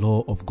 the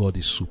law of God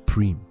is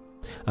supreme,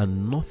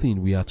 and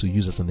nothing we are to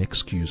use as an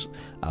excuse,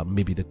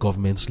 maybe the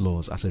government's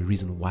laws, as a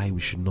reason why we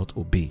should not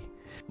obey.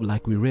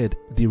 Like we read,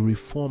 the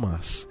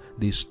reformers,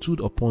 they stood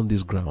upon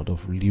this ground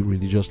of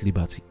religious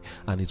liberty,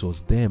 and it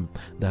was them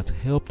that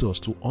helped us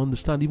to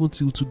understand even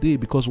till today,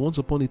 because once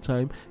upon a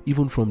time,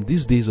 even from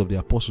these days of the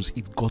apostles,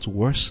 it got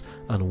worse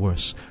and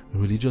worse.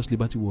 Religious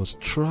liberty was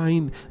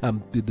trying,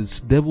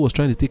 the devil was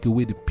trying to take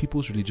away the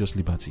people's religious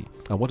liberty.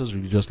 And what does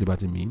religious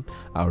liberty mean?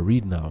 I'll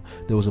read now.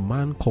 There was a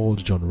man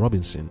called John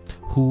Robinson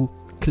who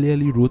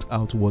clearly wrote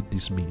out what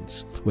this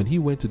means. When he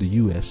went to the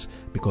US,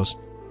 because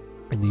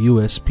in the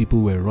US, people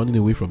were running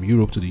away from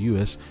Europe to the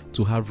US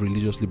to have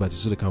religious liberty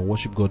so they can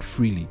worship God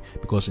freely,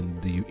 because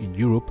in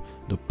Europe,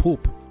 the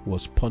Pope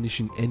was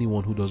punishing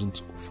anyone who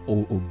doesn't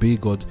obey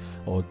God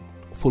or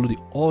follow the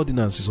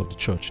ordinances of the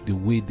church the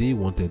way they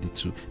wanted it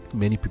to.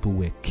 Many people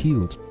were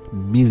killed,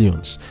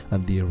 millions,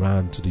 and they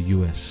ran to the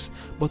US.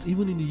 But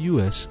even in the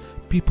US,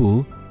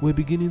 people were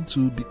beginning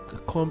to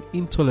become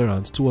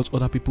intolerant towards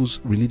other people's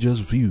religious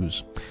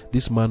views.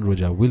 This man,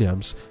 Roger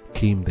Williams,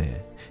 came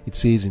there. It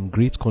says in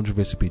Great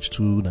Controversy, page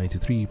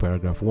 293,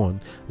 paragraph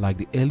 1, like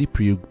the early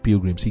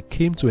pilgrims, he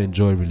came to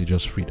enjoy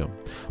religious freedom.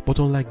 But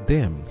unlike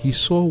them, he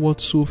saw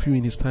what so few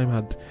in his time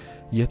had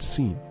yet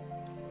seen,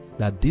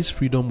 that this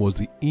freedom was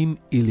the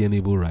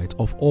inalienable right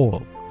of all,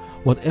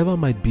 whatever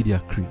might be their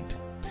creed.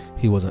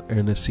 He was an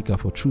earnest seeker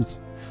for truth,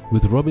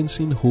 with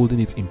Robinson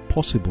holding it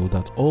impossible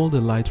that all the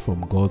light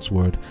from God's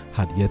word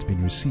had yet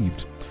been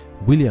received.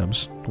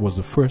 Williams was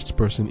the first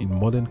person in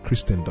modern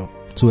Christendom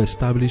to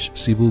establish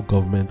civil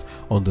government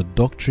on the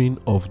doctrine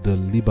of the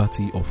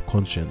liberty of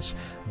conscience,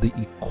 the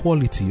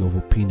equality of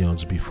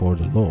opinions before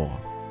the law.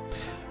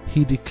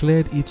 He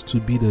declared it to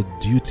be the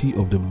duty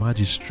of the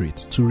magistrate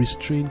to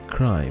restrain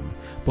crime,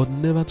 but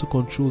never to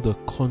control the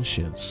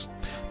conscience.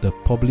 The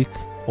public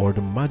or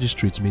the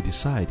magistrates may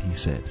decide, he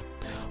said,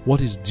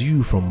 what is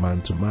due from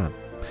man to man.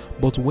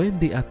 But when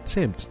they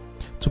attempt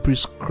to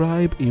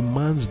prescribe a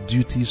man's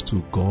duties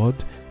to God,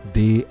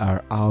 they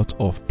are out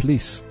of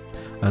place,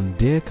 and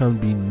there can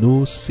be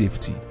no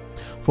safety.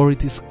 For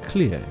it is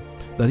clear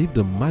that if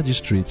the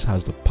magistrate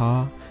has the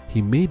power,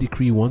 he may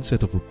decree one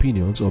set of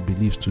opinions or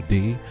beliefs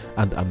today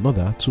and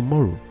another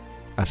tomorrow,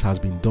 as has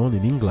been done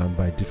in England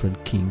by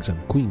different kings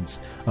and queens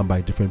and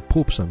by different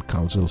popes and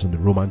councils in the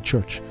Roman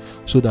Church,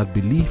 so that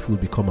belief will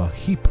become a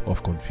heap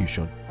of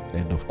confusion.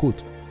 End of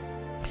quote.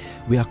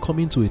 We are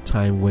coming to a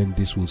time when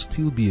this will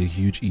still be a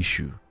huge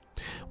issue.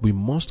 We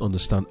must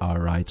understand our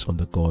rights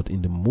under God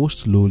in the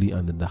most lowly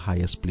and in the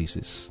highest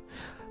places.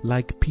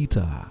 Like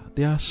Peter,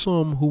 there are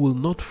some who will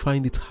not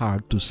find it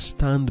hard to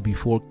stand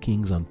before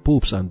kings and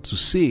popes and to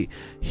say,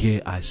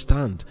 here I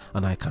stand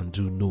and I can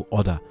do no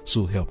other,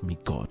 so help me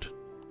God.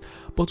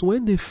 But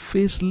when they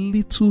face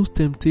little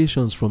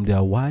temptations from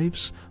their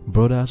wives,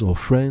 brothers or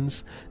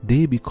friends,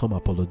 they become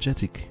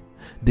apologetic.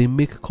 They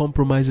make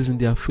compromises in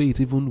their faith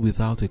even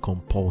without a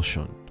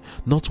compulsion.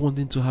 Not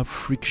wanting to have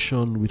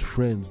friction with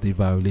friends, they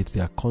violate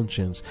their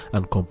conscience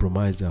and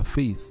compromise their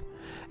faith.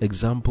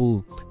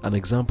 An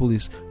example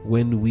is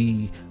when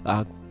we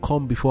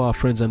come before our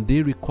friends and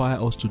they require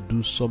us to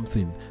do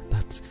something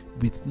that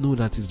we know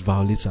that it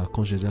violates our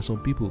conscience. There are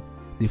some people,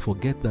 they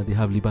forget that they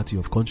have liberty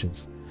of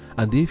conscience,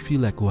 and they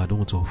feel like, I don't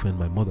want to offend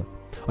my mother,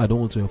 I don't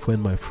want to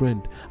offend my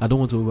friend, I don't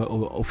want to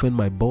offend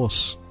my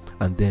boss,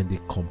 and then they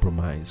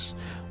compromise.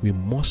 We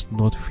must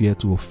not fear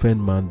to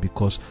offend man,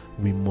 because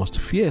we must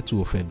fear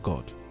to offend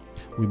God.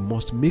 We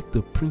must make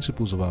the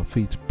principles of our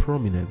faith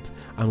prominent,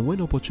 and when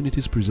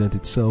opportunities present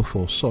itself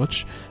for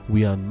such,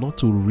 we are not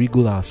to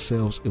wriggle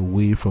ourselves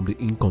away from the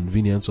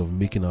inconvenience of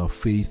making our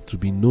faith to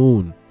be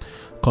known.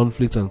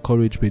 Conflict and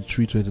Courage, page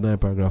 329,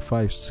 paragraph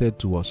 5, said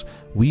to us,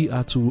 we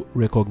are to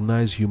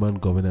recognize human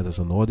governance as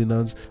an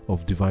ordinance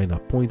of divine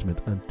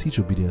appointment and teach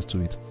obedience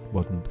to it,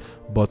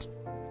 but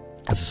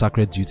as a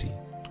sacred duty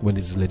when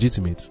it is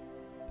legitimate,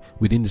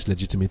 within this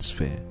legitimate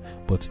sphere.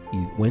 But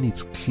when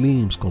its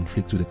claims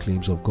conflict with the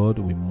claims of God,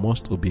 we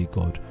must obey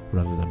God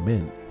rather than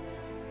men.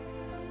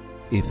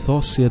 A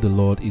thus saith the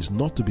Lord is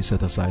not to be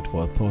set aside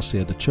for a thus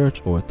saith the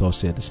church or a thus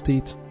saith the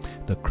state.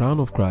 The crown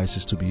of Christ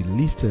is to be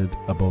lifted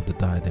above the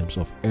diadems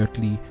of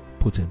earthly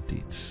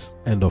potentates.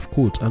 End of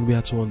quote. And we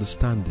are to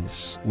understand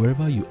this.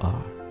 Wherever you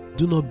are,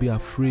 do not be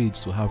afraid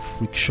to have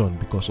friction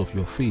because of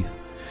your faith.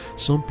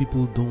 Some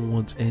people don't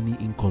want any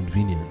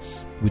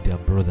inconvenience with their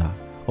brother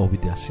or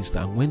with their sister,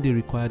 and when they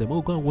require them,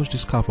 go and wash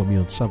this car for me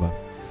on Sabbath,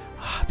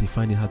 they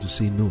find it hard to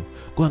say no.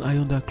 Go and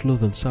iron that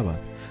clothes on Sabbath.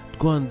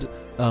 Go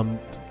and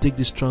take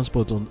this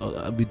transport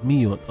with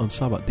me on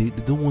Sabbath. They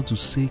don't want to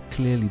say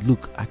clearly,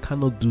 look, I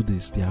cannot do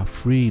this. They are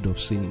afraid of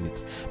saying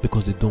it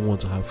because they don't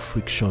want to have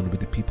friction with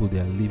the people they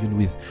are living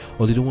with,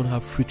 or they don't want to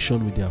have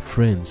friction with their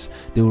friends.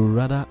 They will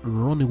rather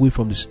run away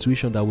from the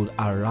situation that will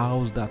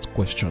arouse that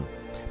question.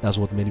 That's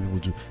what many people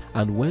do.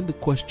 And when the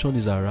question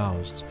is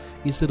aroused,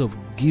 instead of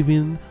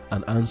giving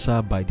an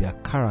answer by their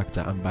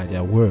character and by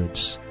their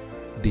words,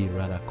 they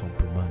rather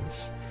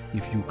compromise.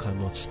 If you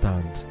cannot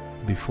stand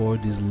before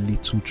these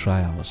little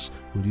trials,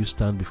 will you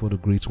stand before the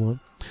great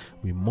one?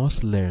 We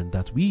must learn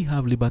that we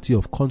have liberty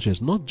of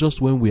conscience, not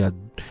just when we are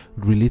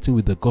relating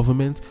with the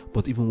government,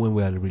 but even when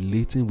we are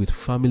relating with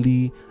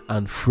family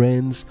and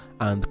friends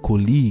and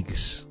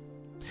colleagues.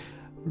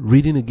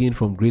 Reading again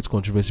from Great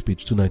Controversy,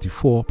 page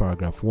 294,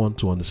 paragraph 1,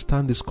 to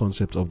understand this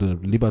concept of the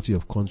liberty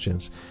of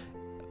conscience.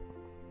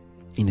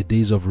 In the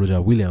days of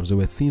Roger Williams, there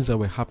were things that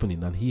were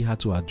happening and he had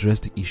to address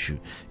the issue.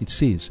 It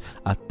says,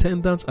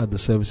 attendance at the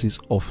services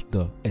of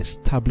the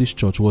established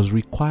church was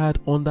required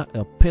under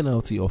a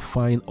penalty of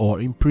fine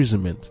or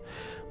imprisonment.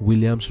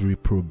 Williams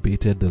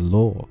reprobated the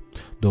law.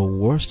 The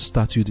worst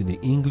statute in the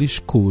English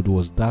code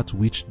was that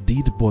which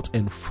did but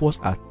enforce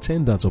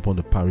attendance upon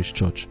the parish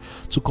church,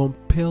 to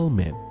compel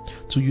men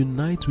to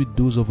unite with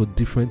those of a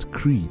different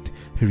creed.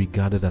 He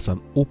regarded as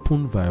an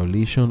open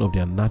violation of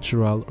their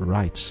natural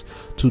rights.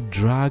 To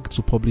drag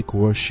to public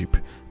worship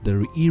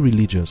the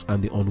irreligious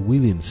and the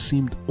unwilling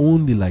seemed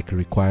only like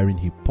requiring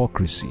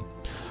hypocrisy.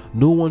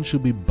 No one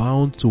should be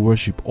bound to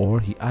worship, or,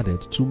 he added,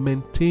 to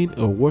maintain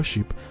a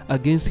worship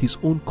against his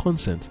own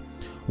consent.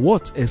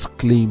 What,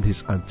 exclaimed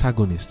his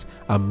antagonist,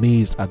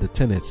 amazed at the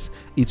tenets,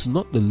 it's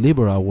not the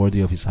laborer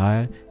worthy of his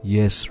hire?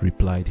 Yes,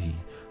 replied he,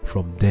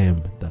 from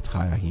them that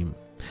hire him.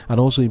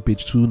 And also in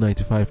page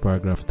 295,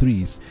 paragraph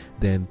 3,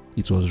 then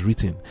it was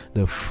written,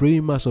 the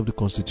framers of the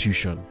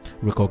Constitution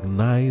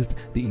recognized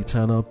the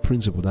eternal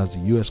principle, that's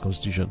the U.S.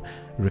 Constitution,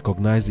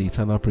 recognized the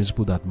eternal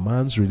principle that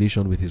man's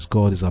relation with his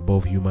God is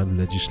above human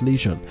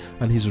legislation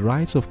and his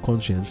rights of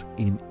conscience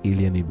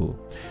inalienable.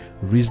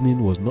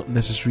 Reasoning was not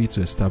necessary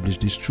to establish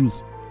this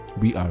truth.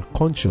 We are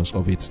conscious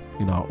of it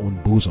in our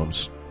own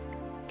bosoms.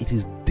 It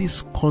is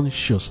this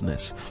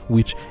consciousness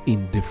which,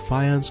 in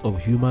defiance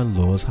of human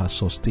laws, has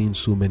sustained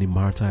so many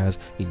martyrs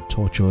in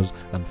tortures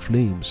and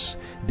flames.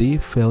 They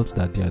felt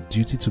that their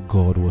duty to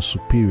God was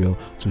superior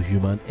to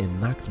human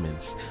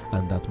enactments,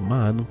 and that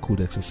man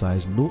could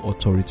exercise no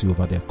authority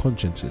over their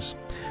consciences.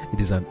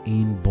 It is an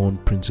inborn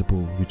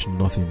principle which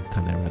nothing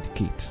can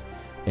eradicate.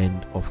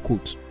 End of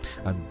quote.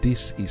 And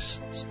this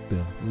is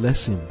the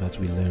lesson that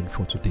we learn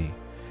for today.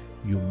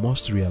 You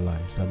must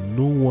realize that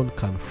no one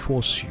can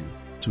force you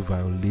to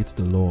violate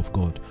the law of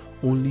God.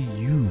 Only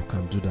you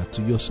can do that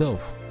to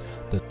yourself.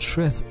 The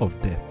threat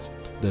of death,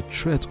 the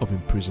threat of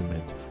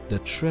imprisonment, the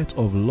threat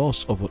of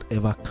loss of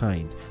whatever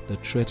kind, the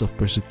threat of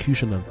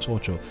persecution and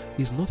torture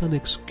is not an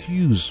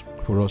excuse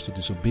for us to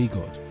disobey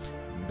God.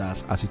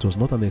 That's as it was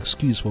not an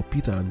excuse for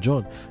Peter and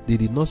John. They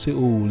did not say, oh,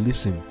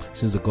 listen,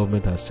 since the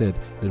government has said,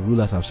 the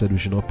rulers have said we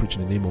should not preach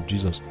in the name of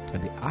Jesus.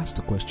 And they asked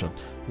the question,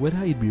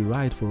 whether it be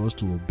right for us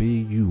to obey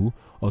you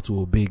or to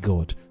obey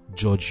God,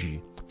 judge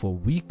ye. For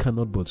we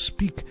cannot but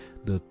speak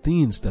the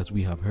things that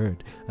we have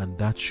heard, and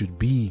that should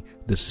be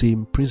the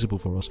same principle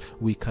for us.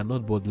 We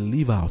cannot but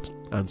live out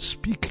and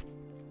speak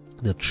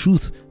the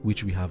truth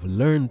which we have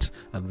learned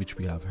and which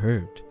we have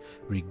heard,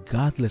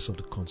 regardless of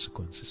the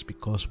consequences,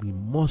 because we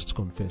must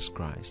confess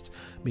Christ.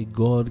 May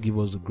God give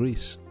us the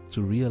grace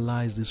to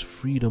realize this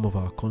freedom of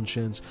our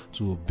conscience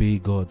to obey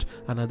God,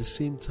 and at the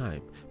same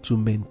time to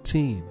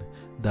maintain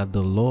that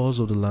the laws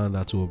of the land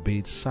are to be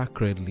obeyed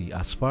sacredly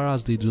as far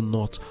as they do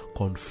not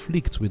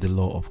conflict with the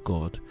law of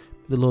God.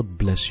 May the Lord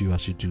bless you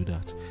as you do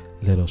that.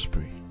 Let us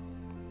pray.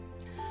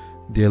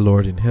 Dear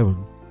Lord in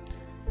heaven,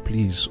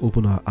 please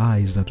open our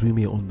eyes that we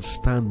may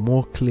understand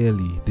more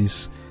clearly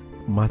this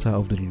matter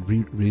of the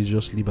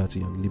religious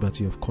liberty and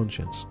liberty of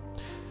conscience.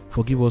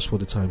 Forgive us for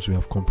the times we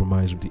have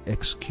compromised with the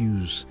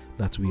excuse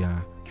that we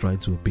are trying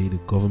to obey the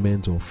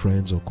government or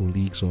friends or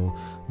colleagues or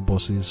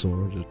bosses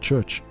or the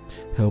church.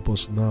 Help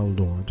us now,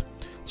 Lord,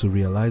 to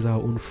realize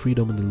our own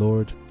freedom in the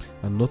Lord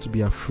and not to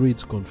be afraid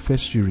to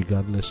confess you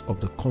regardless of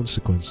the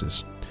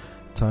consequences.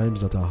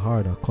 Times that are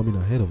hard are coming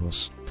ahead of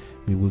us.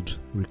 We would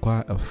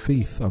require a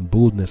faith and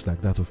boldness like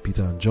that of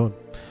Peter and John.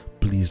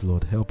 Please,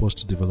 Lord, help us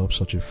to develop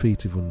such a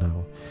faith even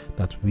now,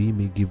 that we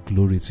may give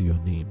glory to your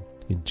name.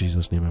 In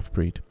Jesus' name I've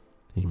prayed.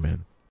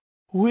 Amen.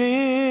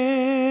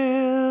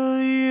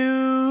 Will you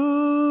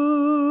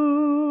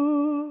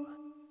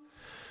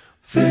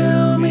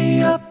fill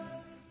me up,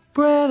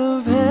 bread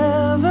of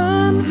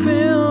heaven,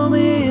 fill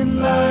me,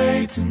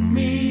 enlighten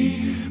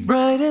me,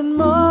 bright and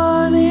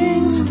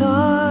morning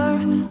star,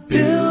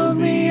 build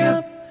me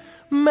up,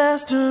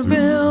 master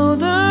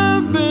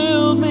builder,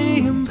 build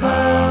me,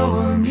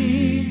 empower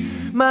me,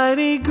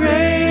 mighty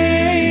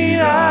great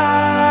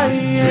I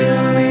am.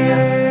 Fill me up.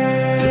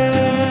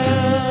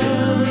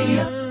 Fill me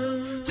up,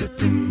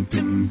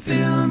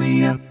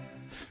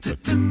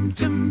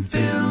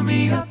 fill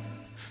me up.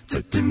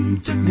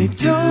 They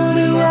throw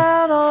me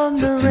out on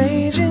the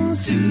raging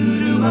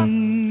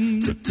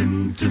sea,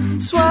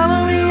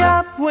 swallow me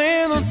up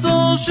where the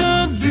soul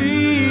should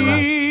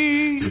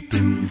be,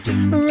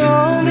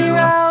 roll me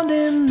round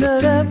in the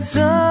depths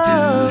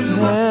of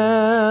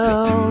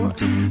hell,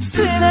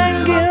 sin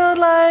and guilt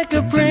like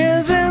a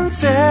prison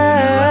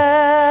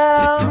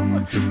cell,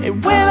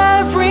 and when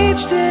I've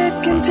reached it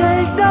can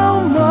take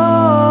no more.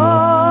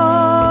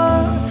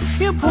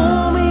 You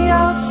pull me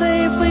out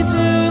safely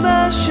to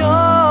the shore,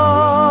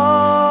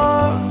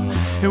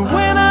 and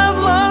when I've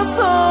lost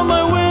all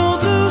my will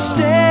to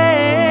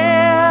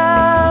stand,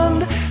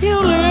 you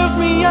lift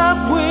me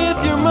up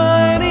with your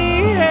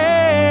mighty hand,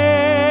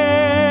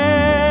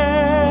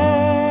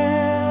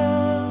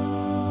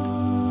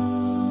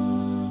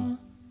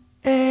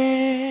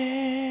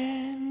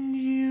 and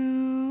you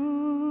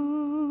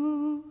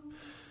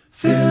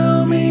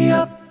fill me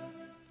up,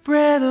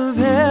 bread of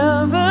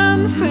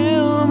heaven,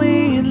 fill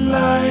me,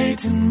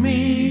 enlighten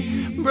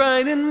me,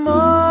 bright and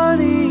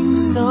morning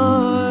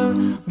star,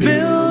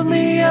 build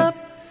me up,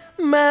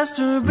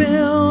 master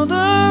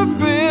builder,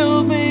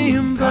 build me,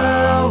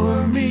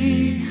 empower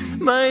me,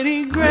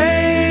 mighty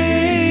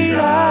great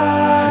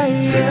I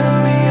am.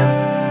 Fill me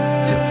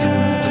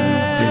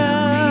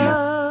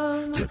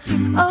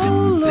up, oh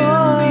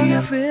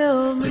Lord,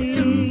 fill me,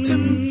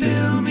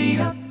 fill me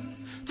up.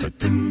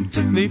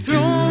 They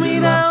throw me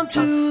down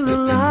to the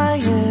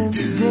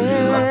lion's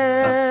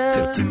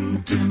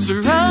den,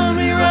 surround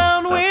me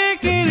round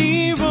wicked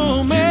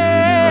evil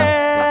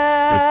men.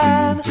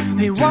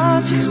 They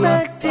watch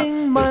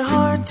expecting my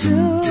heart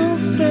to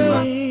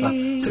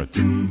fade.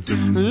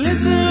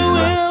 Listen,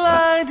 will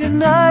I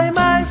deny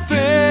my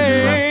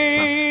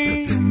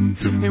faith?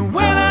 And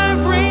when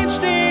I've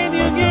reached it,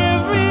 you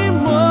give me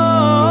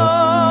more.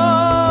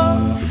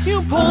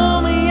 You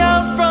pull me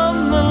out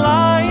from the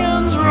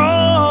lion's roar.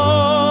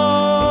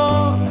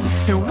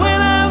 And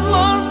when I've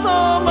lost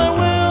all my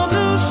will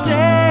to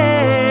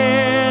stand,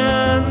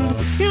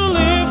 you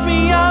lift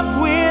me up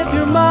with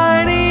your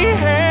mighty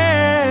hand,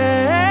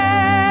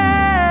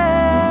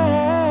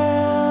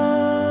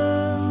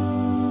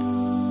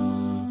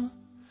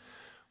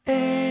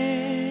 and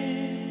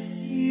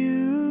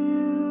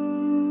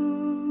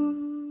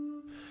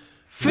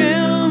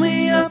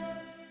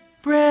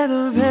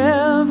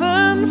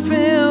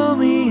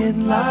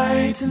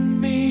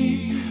enlighten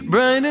me.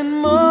 Bright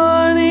and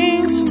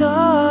morning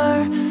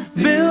star,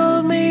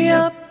 build me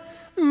up.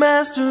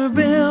 Master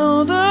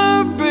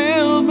builder,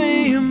 build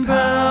me,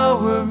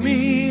 empower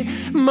me.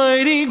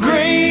 Mighty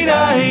great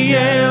I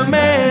am,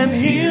 and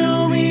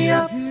heal me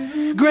up.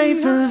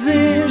 Great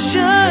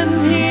physician,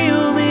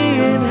 heal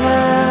me,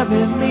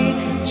 inhabit me.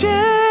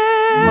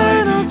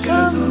 Gentle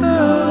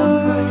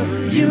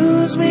comforter,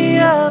 use me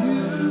up.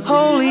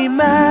 Holy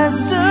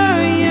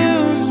Master,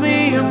 use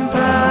me,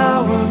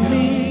 empower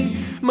me.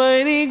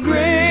 Mighty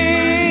great